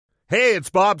Hey, it's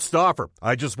Bob Stauffer.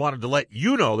 I just wanted to let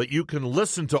you know that you can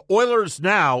listen to Oilers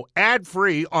Now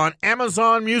ad-free on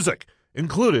Amazon Music,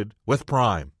 included with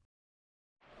Prime.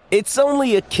 It's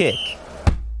only a kick,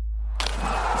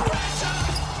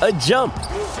 a jump,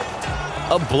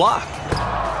 a block.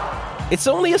 It's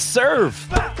only a serve.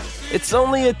 It's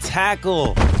only a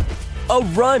tackle, a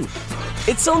run.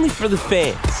 It's only for the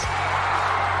fans.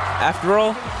 After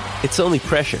all, it's only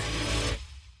pressure.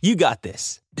 You got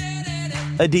this.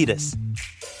 Adidas.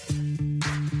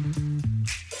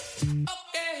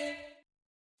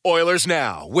 Oilers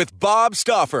Now with Bob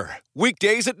Stauffer.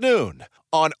 Weekdays at noon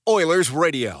on Oilers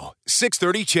Radio,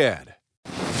 630 CHED.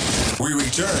 We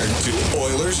return to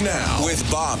Oilers Now with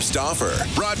Bob Stauffer.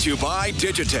 Brought to you by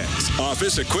Digitex.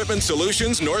 Office Equipment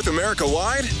Solutions North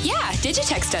America-wide? Yeah,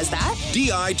 Digitex does that.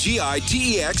 Digitex.ca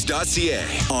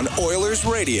on Oilers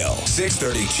Radio,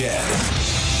 630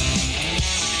 CHED.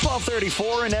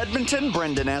 12:34 in Edmonton.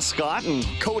 Brendan Escott and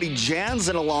Cody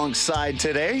Jansen alongside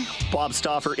today. Bob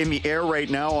Stauffer in the air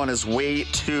right now on his way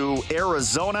to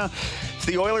Arizona. It's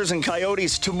the Oilers and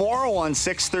Coyotes tomorrow on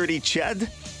 630 CHED.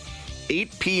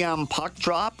 8 p.m. puck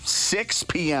drop, 6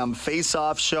 p.m.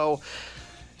 face-off show.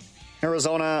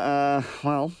 Arizona,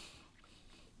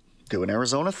 doing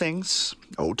Arizona things.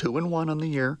 0-2-1 on the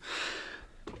year.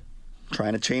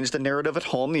 Trying to change the narrative at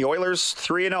home. The Oilers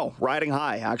 3-0, riding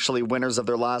high. Actually, winners of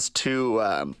their last two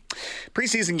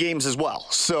preseason games as well.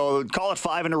 So call it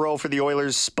 5 in a row for the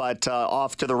Oilers, but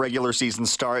off to the regular season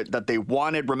start that they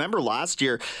wanted. Remember last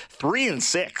year,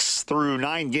 3-6 through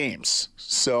 9 games.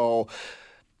 So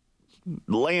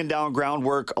laying down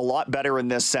groundwork a lot better in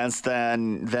this sense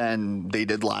than they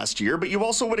did last year. But you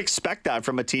also would expect that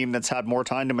from a team that's had more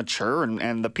time to mature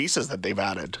and the pieces that they've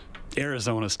added.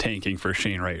 Arizona's tanking for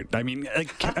Shane Wright. I mean,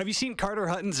 have you seen Carter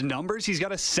Hutton's numbers? He's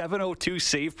got a .702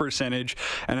 save percentage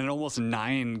and an almost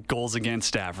 9 goals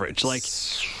against average. Like,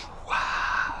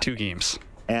 wow. 2 games.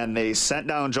 And they sent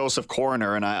down Joseph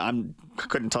Coroner, and I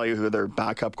couldn't tell you who their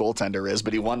backup goaltender is,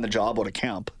 but he won the job out of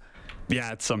camp.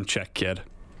 Yeah, it's some Czech kid.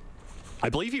 I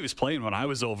believe he was playing when I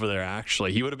was over there,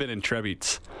 actually. He would have been in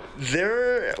Trebitz.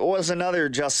 There was another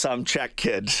just some Czech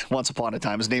kid once upon a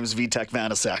time. His name is Vitek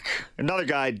Vanasek. Another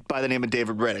guy by the name of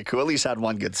David Riddick, who at least had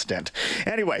one good stint.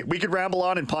 Anyway, we could ramble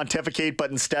on and pontificate, but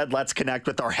instead let's connect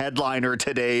with our headliner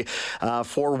today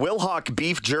for Wilhauk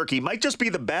Beef Jerky. Might just be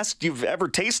the best you've ever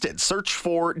tasted. Search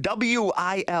for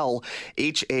WILHAUK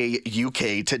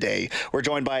today. We're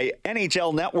joined by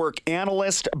NHL Network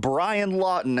analyst Brian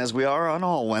Lawton, as we are on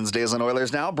all Wednesdays on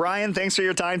Oilers Now. Brian, thanks for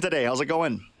your time today. How's it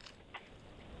going?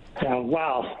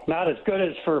 Wow, not as good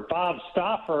as for Bob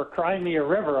Stauffer crying me a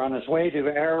river on his way to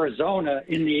Arizona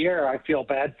in the air. I feel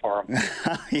bad for him.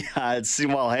 Yeah,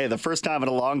 hey, the first time in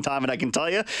a long time, and I can tell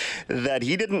you that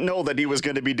he didn't know that he was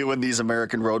going to be doing these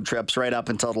American road trips right up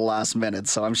until the last minute.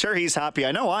 So I'm sure he's happy.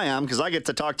 I know I am, because I get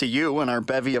to talk to you and our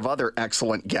bevy of other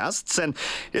excellent guests, and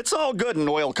it's all good in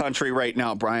oil country right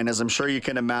now, Brian, as I'm sure you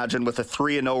can imagine, with a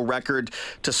 3-0 record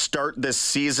to start this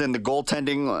season. The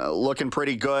goaltending looking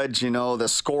pretty good, the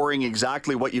scoring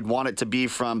exactly what you'd want it to be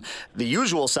from the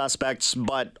usual suspects,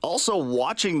 but also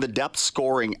watching the depth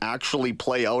scoring actually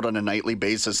play out on a nightly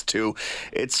basis too.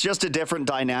 It's just a different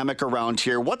dynamic around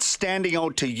here. What's standing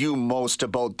out to you most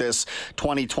about this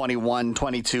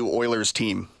 2021-22 Oilers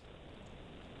team?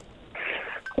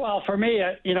 Well, for me,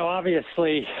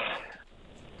 obviously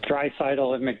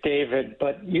Draisaitl and McDavid,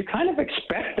 but you kind of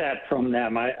expect that from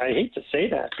them. I hate to say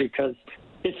that because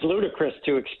it's ludicrous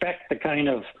to expect the kind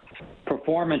of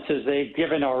performances they've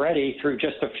given already through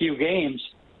just a few games.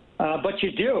 But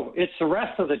you do. It's the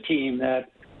rest of the team that,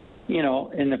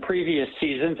 in the previous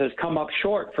seasons has come up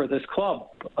short for this club.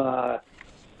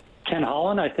 Ken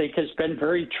Holland, I think, has been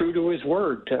very true to his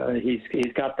word.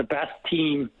 He's got the best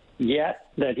team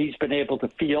yet that he's been able to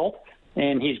field,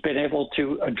 and he's been able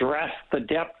to address the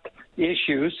depth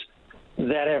issues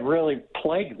that have really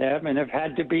plagued them and have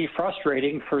had to be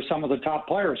frustrating for some of the top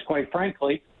players, quite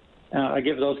frankly. I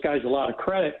give those guys a lot of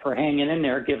credit for hanging in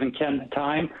there, giving Ken the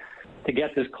time to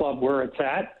get this club where it's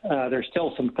at. There's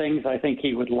still some things I think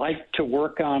he would like to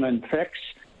work on and fix,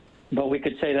 but we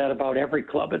could say that about every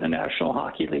club in the National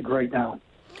Hockey League right now.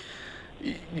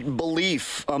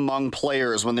 Belief among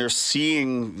players when they're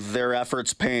seeing their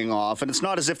efforts paying off, and it's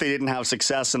not as if they didn't have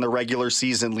success in the regular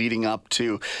season leading up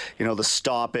to the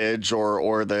stoppage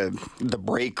or the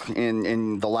break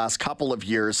in the last couple of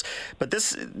years, but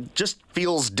this just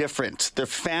feels different. The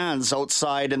fans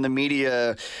outside in the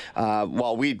media,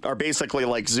 we are basically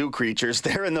like zoo creatures.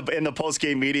 They're in the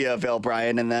post-game media avail,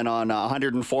 Brian, and then on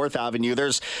 104th Avenue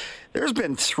there's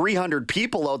been 300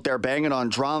 people out there banging on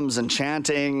drums and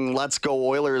chanting, "Let's go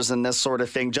Oilers," and this sort of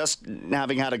thing, just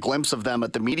having had a glimpse of them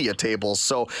at the media tables.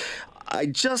 So I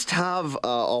just have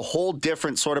a whole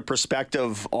different sort of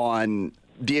perspective on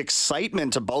the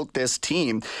excitement about this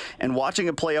team and watching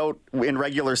it play out in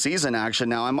regular season action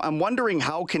now. I'm wondering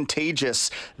how contagious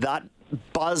that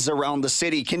buzz around the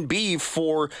city can be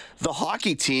for the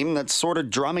hockey team that's sort of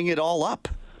drumming it all up.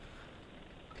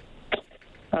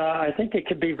 I think it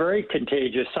could be very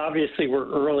contagious. Obviously, we're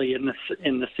early in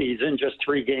the season, just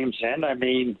 3 games in. I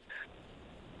mean,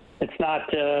 it's not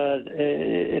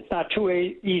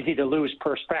too easy to lose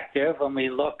perspective when we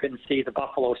look and see the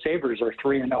Buffalo Sabres are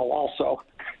 3-0 also.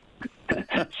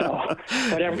 So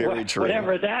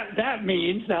whatever that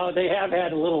means. Now they have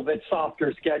had a little bit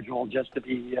softer schedule, just to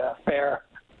be fair.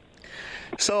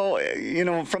 So,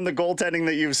 from the goaltending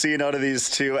that you've seen out of these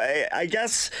two, I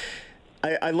guess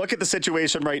I look at the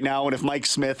situation right now, and if Mike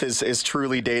Smith is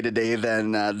truly day-to-day,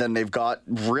 then they've got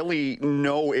really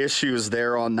no issues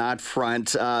there on that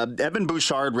front. Evan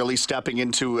Bouchard really stepping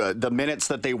into the minutes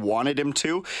that they wanted him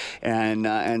to,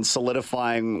 and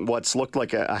solidifying what's looked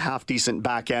like a half-decent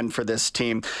back end for this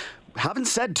team. Haven't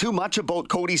said too much about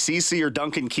Cody Ceci or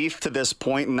Duncan Keith to this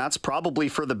point, and that's probably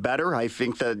for the better. I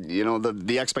think that,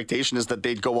 the expectation is that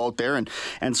they'd go out there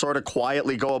and sort of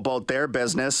quietly go about their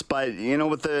business. But,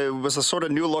 with a sort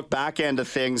of new look back end of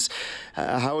things,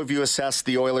 how have you assessed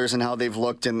the Oilers and how they've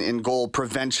looked in goal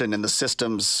prevention and the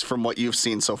systems from what you've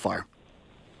seen so far?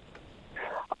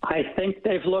 I think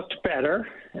they've looked better.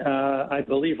 I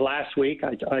believe last week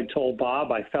I told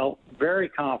Bob I felt very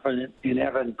confident in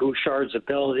Evan Bouchard's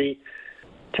ability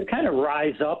to kind of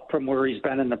rise up from where he's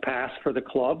been in the past for the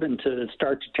club and to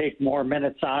start to take more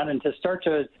minutes on and to start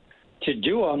to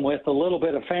do them with a little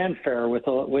bit of fanfare, with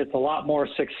a lot more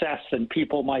success than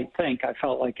people might think. I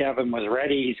felt like Evan was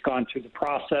ready. He's gone through the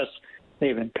process.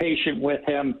 They've been patient with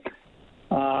him.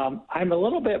 I'm a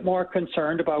little bit more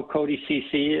concerned about Cody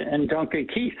Ceci and Duncan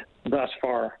Keith thus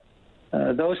far.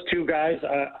 Those two guys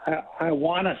I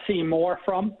want to see more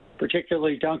from,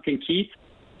 particularly Duncan Keith.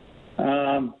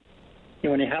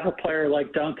 When you have a player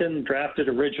like Duncan, drafted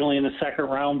originally in the second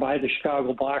round by the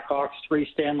Chicago Blackhawks, 3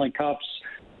 Stanley Cups,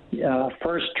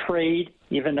 first trade,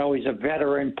 even though he's a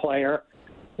veteran player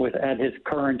at his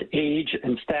current age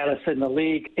and status in the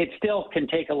league, it still can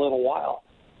take a little while.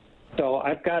 So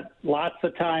I've got lots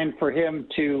of time for him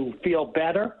to feel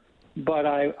better, but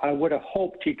I would have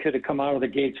hoped he could have come out of the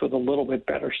gates with a little bit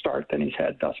better start than he's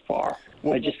had thus far.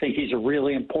 I just think he's a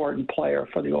really important player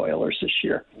for the Oilers this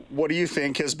year. What do you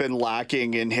think has been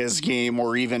lacking in his game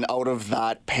or even out of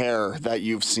that pair that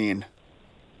you've seen?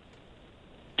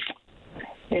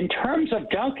 In terms of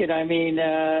Duncan, I mean,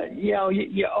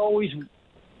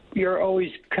 you're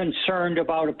always concerned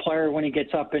about a player when he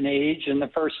gets up in age, and the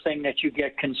first thing that you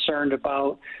get concerned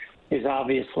about is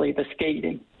obviously the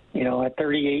skating. At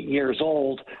 38 years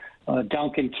old,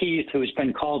 Duncan Keith, who's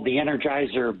been called the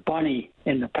Energizer Bunny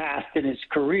in the past in his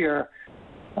career,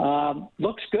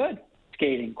 looks good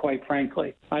skating, quite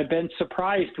frankly. I've been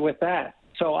surprised with that.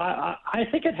 So I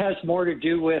think it has more to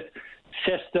do with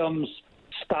systems,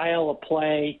 style of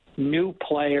play, new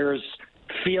players,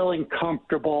 feeling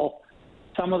comfortable.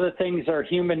 Some of the things are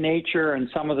human nature and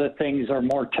some of the things are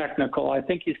more technical. I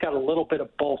think he's got a little bit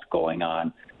of both going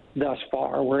on thus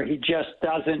far, where he just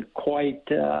doesn't quite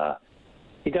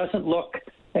he doesn't look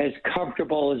as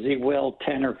comfortable as he will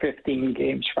 10 or 15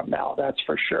 games from now, that's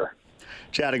for sure.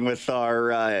 Chatting with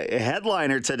our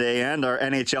headliner today and our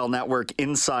NHL Network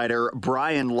insider,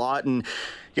 Brian Lawton.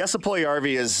 Jesse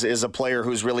Puljujarvi is a player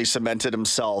who's really cemented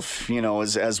himself,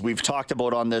 as we've talked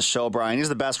about on this show, Brian. He's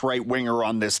the best right winger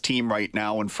on this team right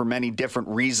now, and for many different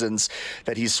reasons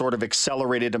that he's sort of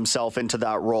accelerated himself into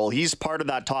that role. He's part of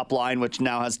that top line, which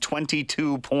now has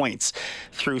 22 points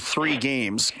through 3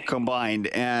 games combined,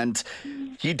 and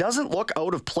he doesn't look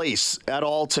out of place at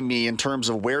all to me in terms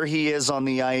of where he is on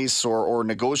the ice or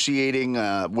negotiating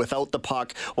without the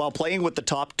puck while playing with the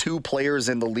top 2 players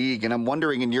in the league. And I'm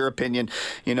wondering, in your opinion,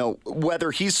 whether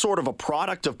he's sort of a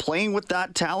product of playing with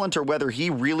that talent or whether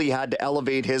he really had to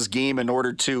elevate his game in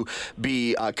order to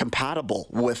be compatible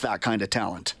with that kind of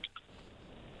talent.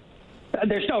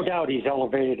 There's no doubt he's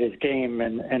elevated his game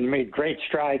and made great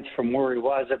strides from where he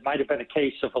was. It might have been a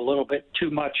case of a little bit too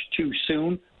much too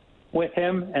soon with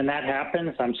him, and that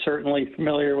happens. I'm certainly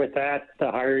familiar with that.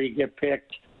 The higher you get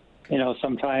picked,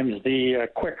 sometimes the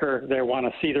quicker they want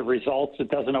to see the results. It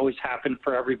doesn't always happen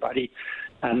for everybody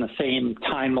on the same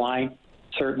timeline,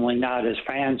 certainly not as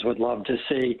fans would love to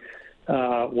see.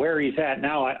 Where he's at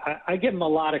now, I give him a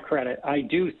lot of credit. I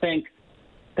do think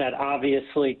that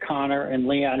obviously Connor and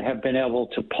Leon have been able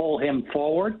to pull him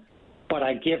forward but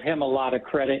I give him a lot of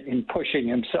credit in pushing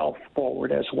himself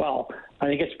forward as well. I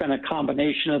think it's been a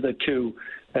combination of the two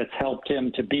that's helped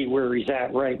him to be where he's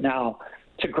at right now.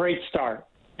 It's a great start,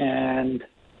 and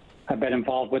I've been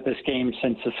involved with this game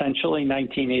since essentially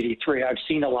 1983. I've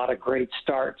seen a lot of great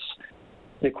starts.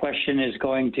 The question is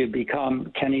going to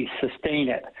become, can he sustain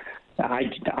it?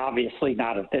 Obviously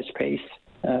not at this pace.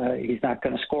 He's not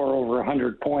going to score over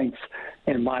 100 points,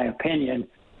 in my opinion.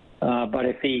 But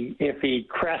if he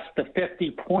crests the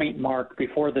 50-point mark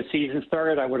before the season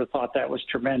started, I would have thought that was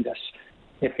tremendous.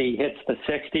 If he hits the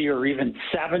 60 or even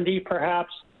 70,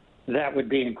 perhaps, that would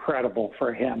be incredible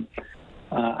for him.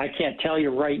 I can't tell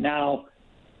you right now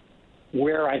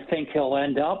where I think he'll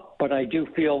end up, but I do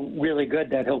feel really good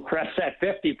that he'll crest that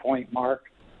 50-point mark.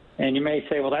 And you may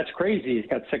say, well, that's crazy. He's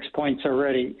got 6 points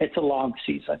already. It's a long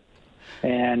season,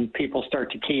 and people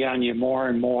start to key on you more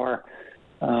and more.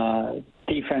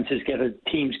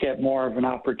 Teams get more of an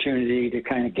opportunity to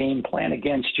kind of game plan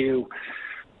against you.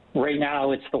 Right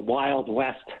now, it's the Wild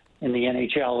West in the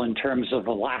NHL in terms of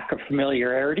a lack of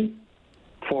familiarity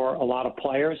for a lot of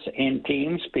players and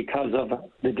teams because of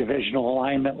the divisional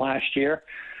alignment last year.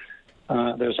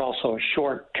 There's also a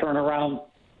short turnaround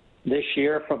this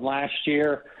year from last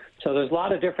year. So there's a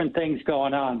lot of different things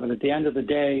going on. But at the end of the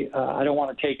day, I don't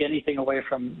want to take anything away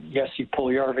from Jesse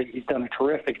Puljujarvi. He's done a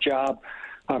terrific job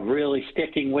of really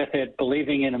sticking with it,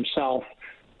 believing in himself.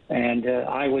 And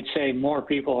I would say more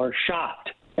people are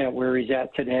shocked at where he's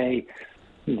at today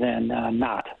than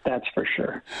not. That's for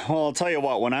sure. Well, I'll tell you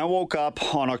what, when I woke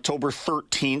up on October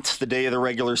 13th, the day of the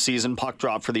regular season puck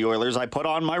drop for the Oilers, I put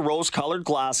on my rose-colored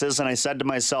glasses and I said to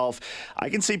myself, I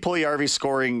can see Puljujarvi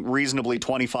scoring reasonably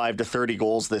 25 to 30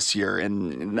 goals this year.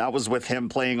 And that was with him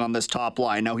playing on this top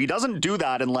line. Now, he doesn't do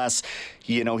that unless,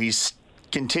 he's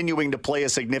continuing to play a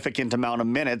significant amount of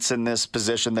minutes in this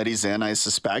position that he's in. I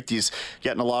suspect he's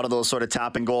getting a lot of those sort of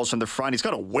tapping goals from the front. He's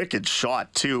got a wicked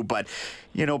shot too, but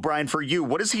Brian, for you,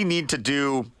 what does he need to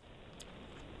do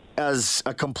as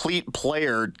a complete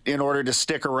player in order to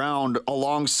stick around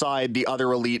alongside the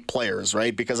other elite players,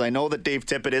 right? Because I know that Dave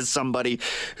Tippett is somebody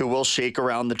who will shake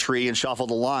around the tree and shuffle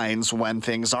the lines when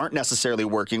things aren't necessarily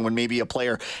working, when maybe a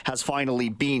player has finally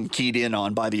been keyed in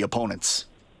on by the opponents.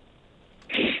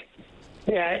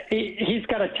 Yeah, he's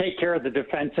got to take care of the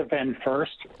defensive end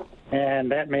first,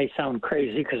 and that may sound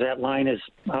crazy because that line is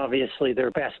obviously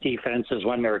their best defense is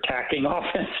when they're attacking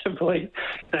offensively.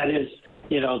 That is,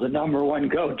 the number one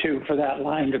go-to for that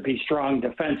line to be strong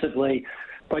defensively.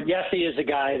 But yes, he is a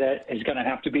guy that is going to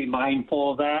have to be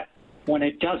mindful of that. When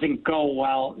it doesn't go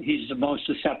well, he's the most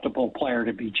susceptible player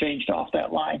to be changed off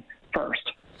that line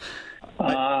first.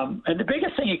 And the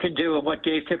biggest thing he can do, and what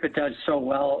Dave Tippett does so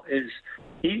well, is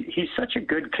he's such a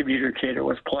good communicator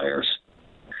with players.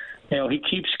 He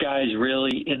keeps guys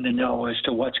really in the know as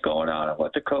to what's going on and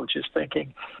what the coach is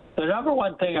thinking. The number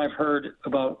one thing I've heard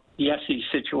about Jesse's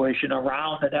situation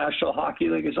around the National Hockey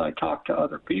League as I talk to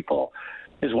other people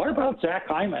is, what about Zach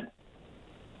Hyman?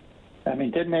 I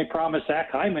mean, didn't they promise Zach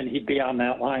Hyman he'd be on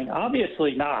that line?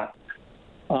 Obviously not.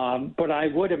 But I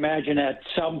would imagine at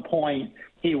some point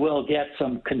he will get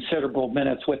some considerable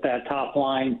minutes with that top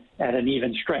line at an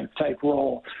even strength type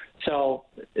role. So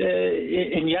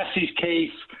in Jesse's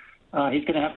case, he's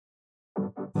going to have.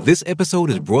 This episode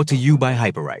is brought to you by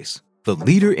Hyperice, the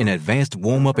leader in advanced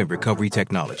warm-up and recovery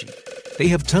technology. They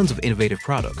have tons of innovative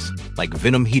products, like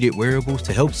Venom-heated wearables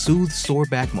to help soothe sore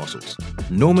back muscles,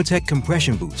 Normatec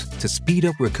compression boots to speed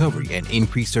up recovery and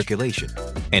increase circulation,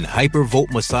 and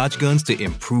Hypervolt massage guns to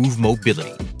improve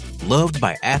mobility. Loved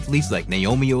by athletes like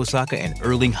Naomi Osaka and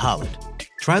Erling Haaland.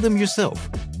 Try them yourself.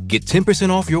 Get 10%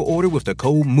 off your order with the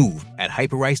code MOVE at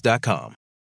Hyperice.com.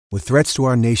 With threats to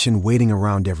our nation waiting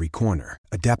around every corner,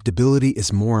 adaptability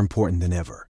is more important than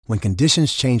ever. When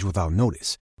conditions change without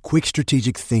notice, quick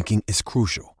strategic thinking is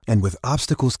crucial. And with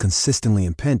obstacles consistently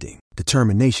impending,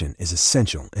 determination is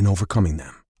essential in overcoming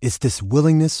them. It's this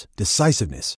willingness,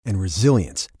 decisiveness, and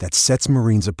resilience that sets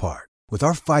Marines apart. With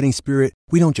our fighting spirit,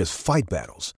 we don't just fight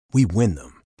battles, we win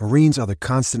them. Marines are the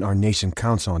constant our nation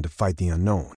counts on to fight the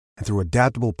unknown. And through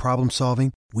adaptable problem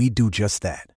solving, we do just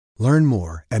that. Learn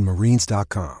more at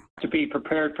Marines.com. To be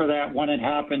prepared for that when it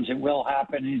happens, it will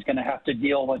happen. He's going to have to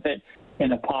deal with it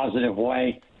in a positive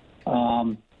way.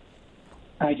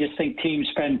 I just think teams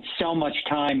spend so much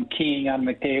time keying on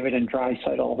McDavid and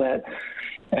Draisaitl that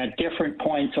at different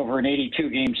points over an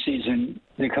 82-game season,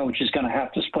 the coach is going to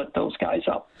have to split those guys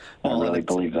up. I really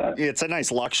believe that. It's a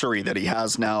nice luxury that he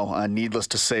has now, needless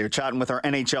to say. We're chatting with our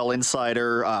NHL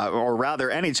insider, or rather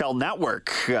NHL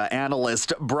Network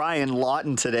analyst, Brian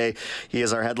Lawton today. He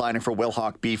is our headliner for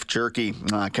Wilhauk Beef Jerky.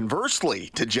 Conversely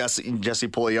to Jesse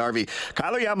Puljujarvi,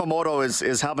 Kailer Yamamoto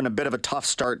is having a bit of a tough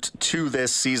start to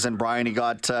this season, Brian. He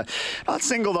got not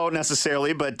singled out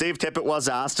necessarily, but Dave Tippett was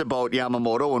asked about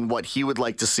Yamamoto and what he would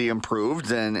like to see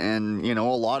improved. And you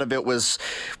know, a lot of it was,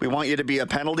 we want you to be a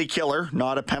penalty killer,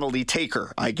 not a penalty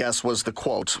taker, I guess was the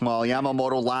quote. Well,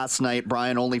 Yamamoto last night,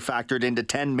 Brian, only factored into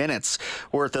 10 minutes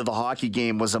worth of the hockey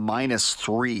game, was a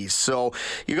 -3. So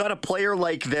you got a player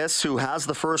like this who has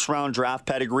the first round draft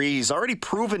pedigree. He's already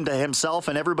proven to himself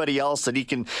and everybody else that he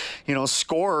can, you know,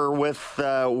 score with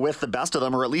the best of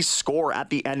them, or at least score at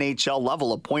the NHL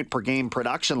level, a point per game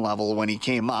production level when he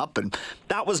came up. And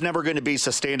that was never going to be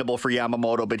sustainable for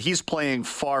Yamamoto, but he's playing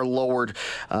far lowered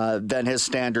than his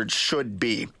standards should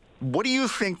be. What do you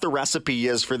think the recipe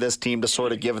is for this team to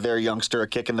sort of give their youngster a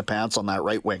kick in the pants on that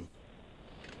right wing?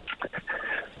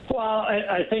 Well,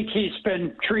 I think he's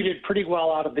been treated pretty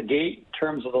well out of the gate in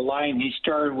terms of the line he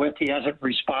started with. He hasn't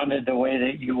responded the way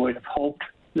that you would have hoped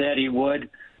that he would.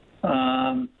 You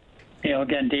know,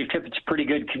 again, Dave Tippett's a pretty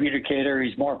good communicator.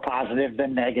 He's more positive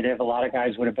than negative. A lot of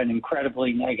guys would have been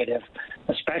incredibly negative,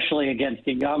 especially against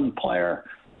a young player.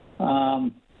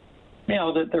 You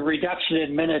know, the reduction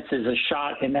in minutes is a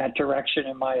shot in that direction,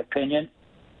 in my opinion.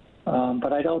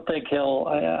 But I don't think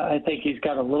I think he's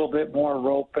got a little bit more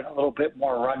rope and a little bit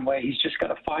more runway. He's just got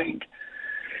to find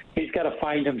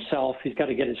himself. He's got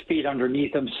to get his feet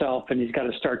underneath himself, and he's got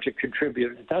to start to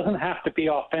contribute. It doesn't have to be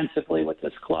offensively with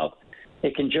this club.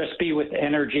 It can just be with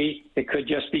energy. It could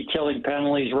just be killing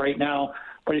penalties right now.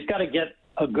 But he's got to get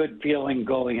a good feeling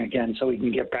going again so he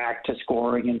can get back to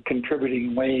scoring and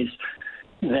contributing in ways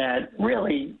that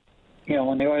really, you know,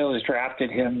 when the Oilers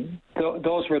drafted him,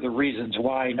 those were the reasons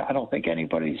why. I don't think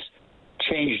anybody's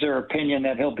changed their opinion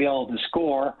that he'll be able to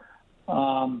score.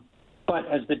 But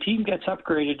as the team gets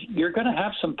upgraded, you're going to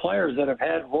have some players that have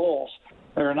had roles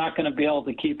that are not going to be able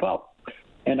to keep up.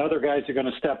 And other guys are going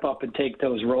to step up and take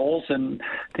those roles. And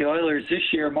the Oilers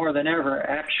this year, more than ever,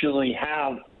 actually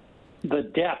have the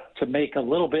depth to make a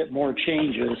little bit more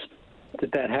changes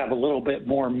that have a little bit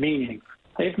more meaning.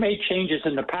 They've made changes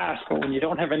in the past, but when you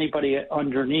don't have anybody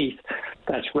underneath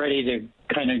that's ready to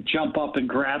kind of jump up and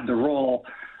grab the role,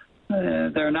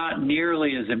 they're not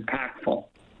nearly as impactful.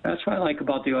 That's what I like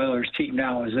about the Oilers team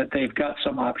now, is that they've got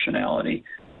some optionality,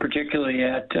 particularly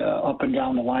at up and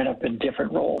down the lineup in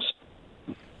different roles.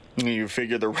 You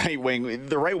figure the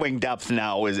right wing depth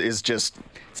now is just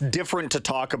different to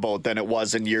talk about than it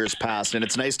was in years past, and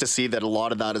it's nice to see that a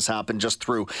lot of that has happened just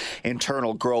through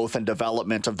internal growth and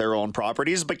development of their own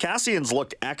properties. But Kassian's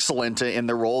looked excellent in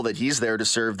the role that he's there to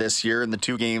serve this year in the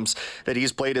 2 games that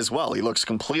he's played as well. He looks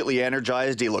completely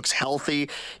energized. He looks healthy.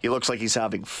 He looks like he's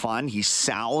having fun. He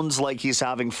sounds like he's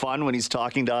having fun when he's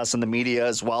talking to us in the media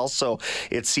as well. So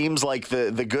it seems like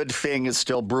the good thing is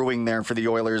still brewing there for the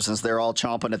Oilers, as they're all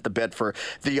chomping at the bit for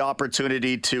the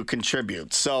opportunity to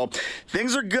contribute. So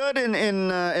things are good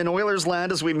in Oilers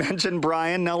land, as we mentioned,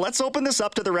 Brian. Now let's open this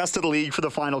up to the rest of the league for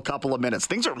the final couple of minutes.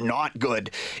 Things are not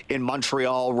good in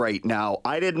Montreal right now.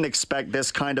 I didn't expect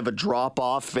this kind of a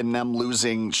drop-off in them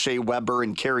losing Shea Weber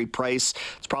and Carey Price.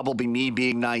 It's probably me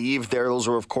being naive there. Those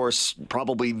were, of course,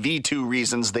 probably the 2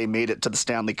 reasons they made it to the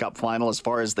Stanley Cup final as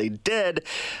far as they did.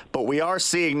 But we are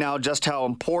seeing now just how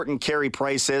important Carey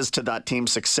Price is to that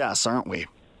team's success, aren't we?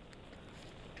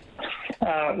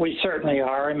 We certainly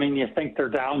are. I mean, you think they're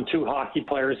down 2 hockey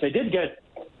players. They did get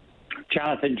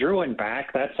Jonathan Drouin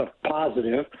back. That's a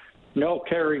positive. No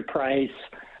Carey Price,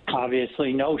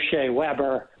 obviously no Shea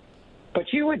Weber.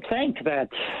 But you would think that,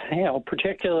 you know,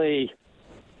 particularly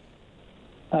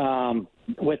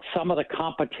with some of the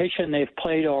competition they've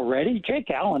played already, Jake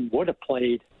Allen would have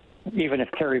played even if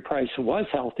Carey Price was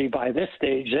healthy by this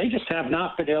stage. They just have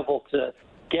not been able to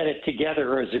get it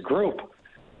together as a group.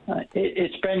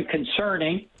 It's been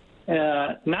concerning,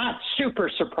 not super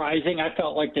surprising. I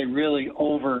felt like they really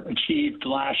overachieved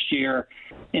last year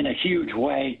in a huge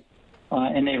way,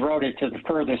 and they rode it to the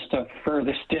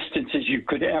furthest distances you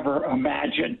could ever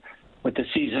imagine with the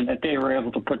season that they were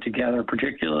able to put together,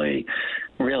 particularly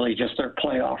really just their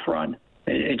playoff run.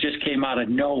 It just came out of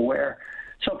nowhere.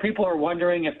 So people are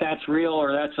wondering if that's real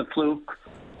or that's a fluke.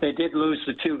 They did lose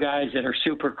the 2 guys that are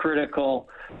super critical.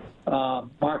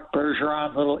 Marc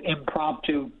Bergeron, little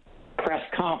impromptu press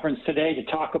conference today to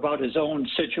talk about his own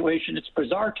situation. It's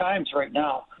bizarre times right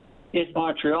now in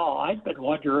Montreal. I've been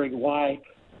wondering why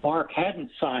Marc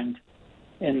hadn't signed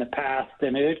in the past,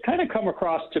 and it had kind of come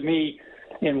across to me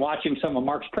in watching some of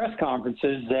Mark's press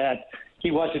conferences that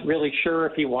he wasn't really sure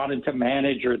if he wanted to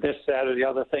manage or this, that, or the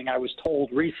other thing. I was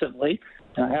told recently,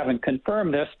 and I haven't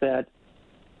confirmed this, that,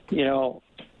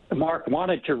 Mark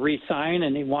wanted to re-sign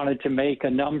and he wanted to make a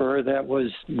number that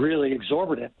was really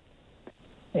exorbitant,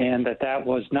 and that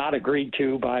was not agreed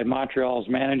to by Montreal's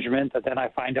management. But then I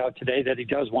find out today that he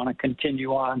does want to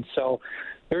continue on. So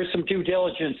there's some due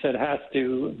diligence that has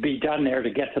to be done there to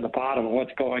get to the bottom of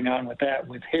what's going on with that,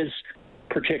 with his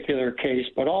particular case,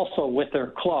 but also with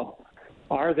their club.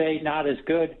 Are they not as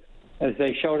good as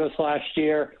they showed us last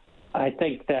year? I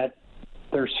think that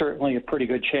there's certainly a pretty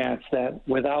good chance that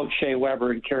without Shea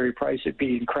Weber and Carey Price, it'd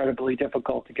be incredibly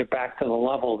difficult to get back to the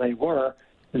level they were.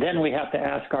 Then we have to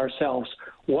ask ourselves,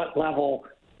 what level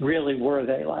really were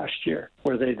they last year?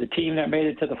 Were they the team that made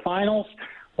it to the finals,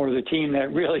 or the team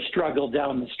that really struggled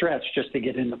down the stretch just to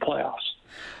get in the playoffs?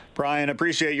 Brian,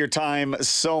 appreciate your time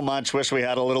so much. Wish we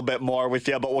had a little bit more with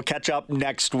you, but we'll catch up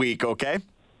next week, okay?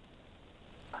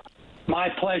 My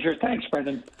pleasure. Thanks,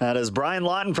 Brendan. That is Brian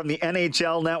Lawton from the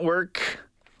NHL Network.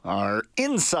 Our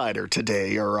insider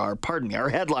today, or our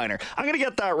headliner. I'm going to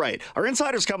get that right. Our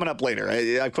insider's coming up later.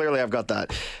 I've got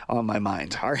that on my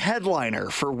mind. Our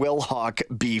headliner for Wilhauk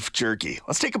Beef Jerky.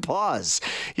 Let's take a pause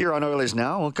here on Oilers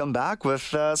Now. We'll come back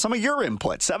with some of your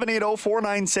input.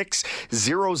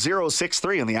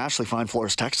 780-496-0063 on the Ashley Fine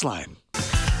Floors text line.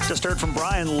 Just heard from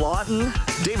Brian Lawton,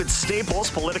 David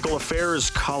Staples, political affairs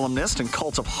columnist and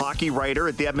Cult of Hockey writer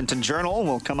at the Edmonton Journal.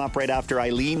 Will come up right after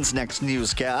Eileen's next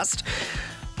newscast.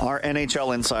 Our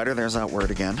NHL insider, there's that word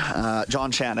again,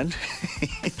 John Shannon.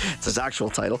 It's his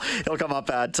actual title. He'll come up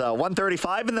at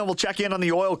 1:35, and then we'll check in on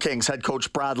the Oil Kings head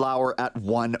coach Brad Lauer at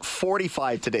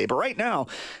 1:45 today. But right now,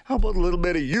 how about a little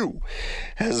bit of you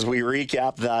as we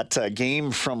recap that game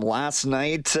from last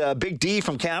night? Big D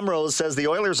from Camrose says the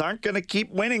Oilers aren't going to keep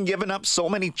winning, giving up so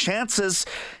many chances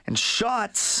and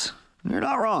shots. You're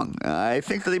not wrong. I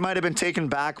think that they might have been taken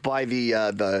back by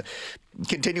the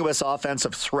continuous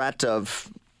offensive threat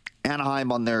of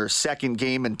Anaheim on their second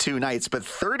game in 2 nights, but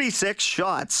 36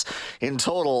 shots in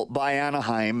total by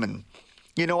Anaheim. And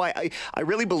I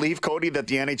really believe, Cody, that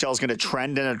the NHL is going to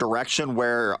trend in a direction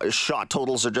where shot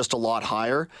totals are just a lot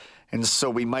higher, and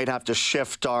so we might have to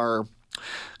shift our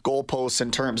goalposts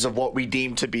in terms of what we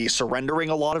deem to be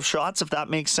surrendering a lot of shots, if that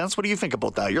makes sense. What do you think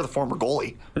about that? You're the former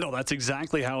goalie. No, that's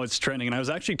exactly how it's trending. And I was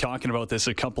actually talking about this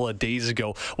a couple of days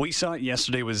ago. We saw it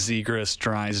yesterday with Zegras,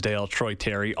 Drysdale, Troy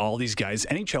Terry, all these guys.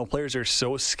 NHL players are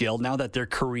so skilled now that they're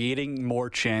creating more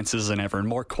chances than ever, and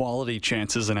more quality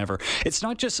chances than ever. It's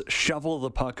not just shovel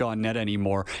the puck on net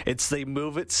anymore. It's they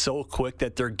move it so quick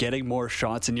that they're getting more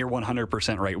shots, and you're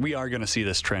 100% right. We are going to see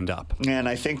this trend up. And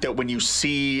I think that when you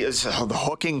see the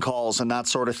hooking calls and that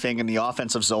sort of thing in the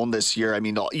offensive zone this year, I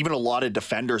mean, even a lot of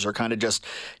defenders are kind of just,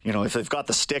 if they've got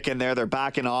the stick in there, they're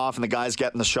backing off and the guy's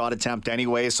getting the shot attempt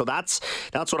anyway. So that's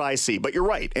what I see. But you're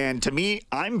right. And to me,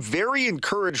 I'm very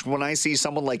encouraged when I see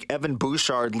someone like Evan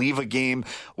Bouchard leave a game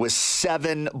with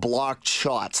 7 blocked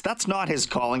shots. That's not his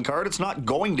calling card. It's not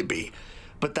going to be.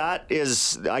 But that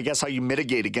is, I guess, how you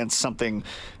mitigate against something,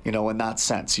 in that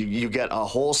sense. You get a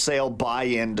wholesale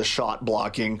buy-in to shot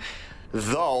blocking.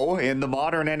 Though, in the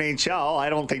modern NHL, I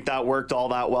don't think that worked all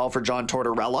that well for John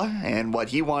Tortorella and what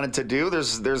he wanted to do.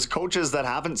 There's coaches that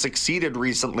haven't succeeded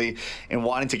recently in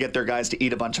wanting to get their guys to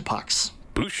eat a bunch of pucks.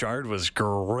 Bouchard was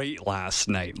great last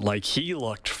night. He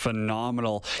looked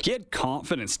phenomenal. He had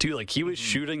confidence, too. He was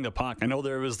shooting the puck. I know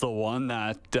there was the one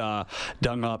that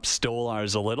dung up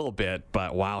Stolarz a little bit,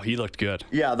 but wow, he looked good.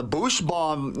 Yeah, the Bouch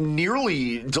bomb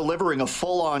nearly delivering a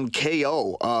full-on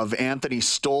KO of Anthony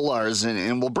Stolarz.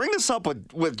 And we'll bring this up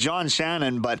with John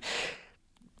Shannon, but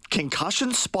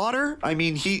concussion spotter? I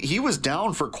mean, he was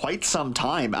down for quite some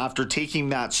time after taking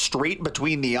that straight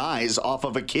between the eyes off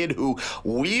of a kid who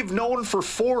we've known for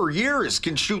 4 years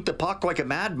can shoot the puck like a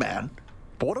madman.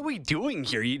 What are we doing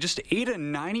here? You just ate a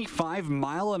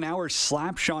 95-mile-an-hour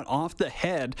slap shot off the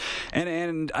head,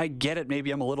 and I get it, maybe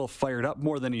I'm a little fired up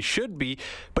more than he should be,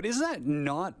 but is that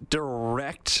not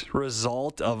direct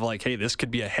result of hey, this could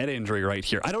be a head injury right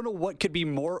here? I don't know what could be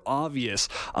more obvious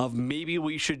of maybe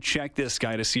we should check this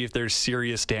guy to see if there's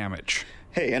serious damage.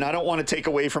 Hey, and I don't want to take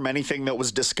away from anything that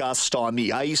was discussed on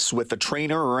the ice with the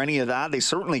trainer or any of that. They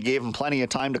certainly gave him plenty of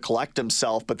time to collect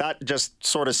himself, but that just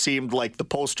sort of seemed like the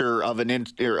poster of an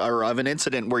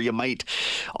incident where you might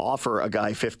offer a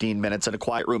guy 15 minutes in a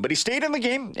quiet room. But he stayed in the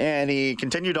game, and he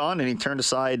continued on, and he turned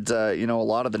aside, a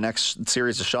lot of the next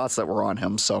series of shots that were on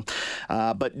him. So,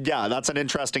 but yeah, that's an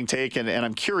interesting take, and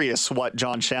I'm curious what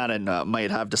John Shannon might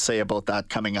have to say about that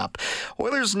coming up.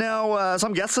 Oilers Now,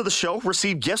 some guests of the show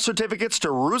received gift certificates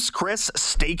to Ruth's Chris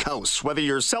Steakhouse. Whether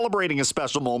you're celebrating a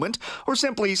special moment or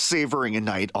simply savoring a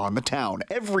night on the town,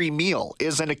 every meal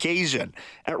is an occasion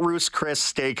at Ruth's Chris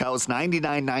Steakhouse,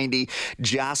 9990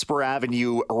 Jasper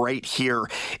Avenue, right here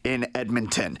in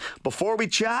Edmonton. Before we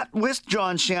chat with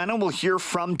John Shannon, we'll hear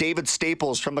from David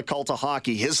Staples from the Cult of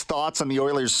Hockey. His thoughts on the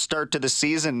Oilers' start to the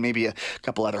season, maybe a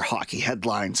couple other hockey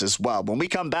headlines as well. When we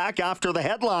come back after the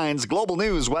headlines, Global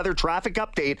News weather traffic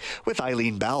update with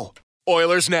Eileen Bell.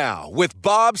 Oilers Now with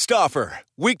Bob Stauffer.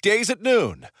 Weekdays at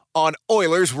noon on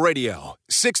Oilers Radio,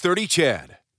 630 CHED.